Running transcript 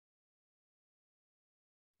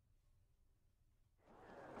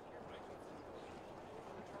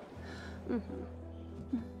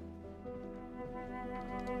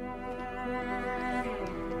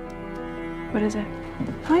What is it?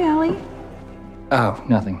 Hi, Allie. Oh,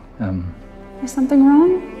 nothing. Is something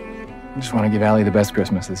wrong? I just want to give Allie the best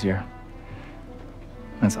Christmas this year.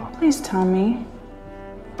 That's all. Please tell me.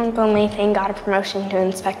 Uncle Nathan got a promotion to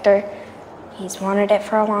inspector. He's wanted it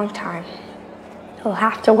for a long time. He'll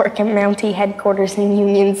have to work at Mountie headquarters in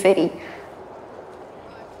Union City.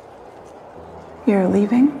 You're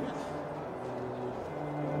leaving?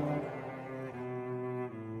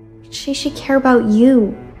 She should care about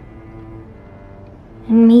you.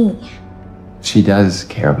 And me. She does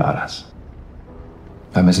care about us.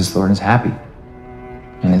 But Mrs. Thornton's happy.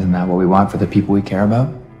 And isn't that what we want for the people we care about?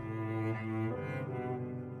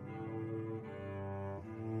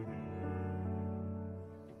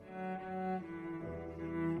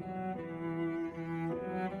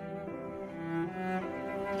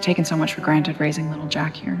 Taken so much for granted raising little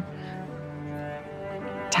Jack here.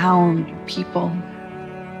 Town, people,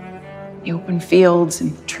 the open fields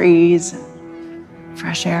and trees, and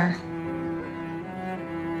fresh air.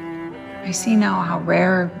 I see now how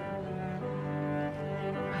rare,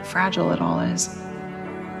 how fragile it all is.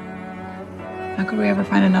 How could we ever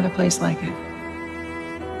find another place like it?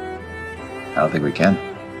 I don't think we can.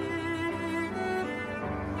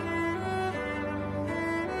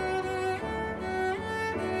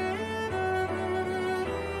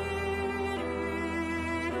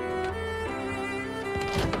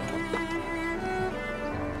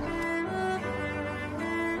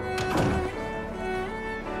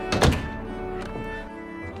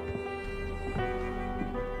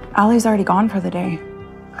 Allie's already gone for the day.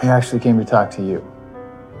 I actually came to talk to you.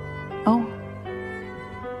 Oh.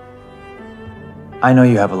 I know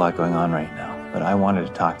you have a lot going on right now, but I wanted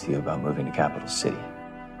to talk to you about moving to Capital City.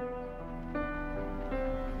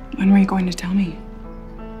 When were you going to tell me?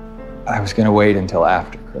 I was gonna wait until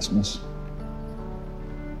after Christmas.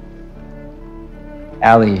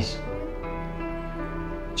 Allie,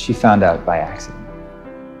 she found out by accident.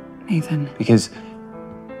 Nathan. Because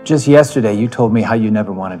just yesterday, you told me how you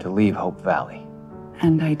never wanted to leave Hope Valley.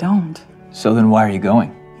 And I don't. So then why are you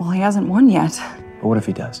going? Well, he hasn't won yet. But what if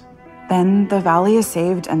he does? Then the valley is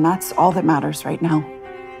saved, and that's all that matters right now.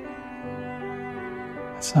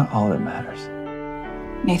 That's not all that matters.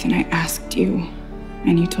 Nathan, I asked you,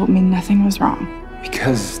 and you told me nothing was wrong.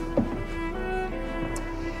 Because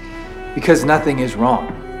nothing is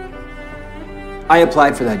wrong. I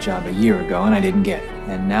applied for that job a year ago, and I didn't get it.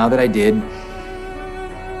 And now that I did,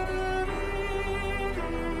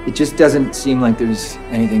 it just doesn't seem like there's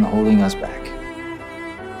anything holding us back.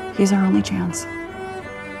 He's our only chance.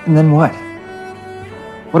 And then what?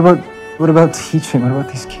 What about teaching? What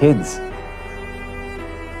about these kids?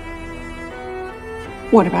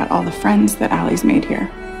 What about all the friends that Allie's made here?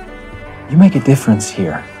 You make a difference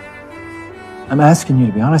here. I'm asking you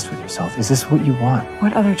to be honest with yourself. Is this what you want?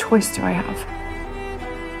 What other choice do I have?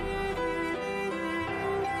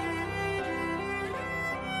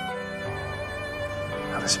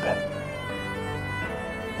 Elizabeth,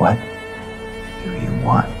 what do you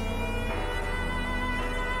want?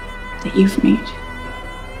 That you've made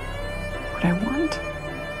what I want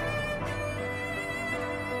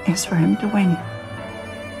is for him to win.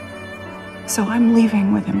 So I'm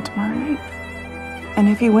leaving with him tomorrow night. And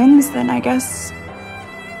if he wins, then I guess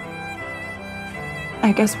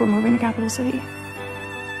we're moving to Capital City.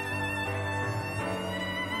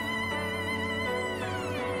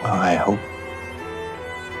 Well, I hope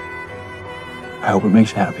it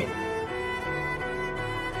makes you happy.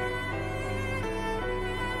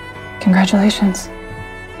 Congratulations.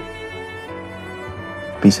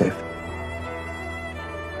 Be safe.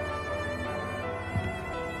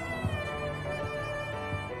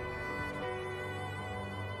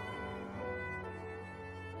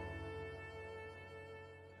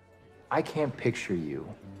 I can't picture you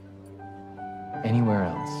anywhere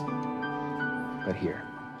else but here.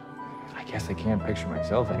 I guess I can't picture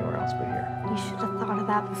myself anywhere else but here. You should have thought of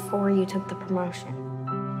that before you took the promotion.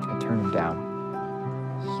 I turned him down.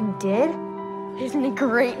 You did? Isn't it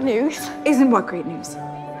great news? Isn't what great news?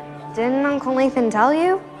 Didn't Uncle Nathan tell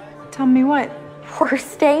you? Tell me what? We're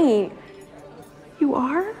staying. You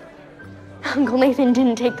are? Uncle Nathan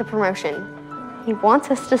didn't take the promotion. He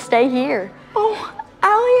wants us to stay here. Oh,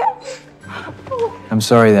 Allie. Oh. I'm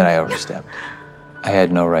sorry that I overstepped. I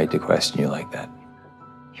had no right to question you like that.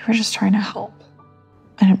 You were just trying to help.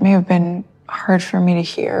 And it may have been hard for me to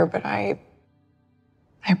hear, but I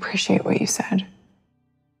appreciate what you said.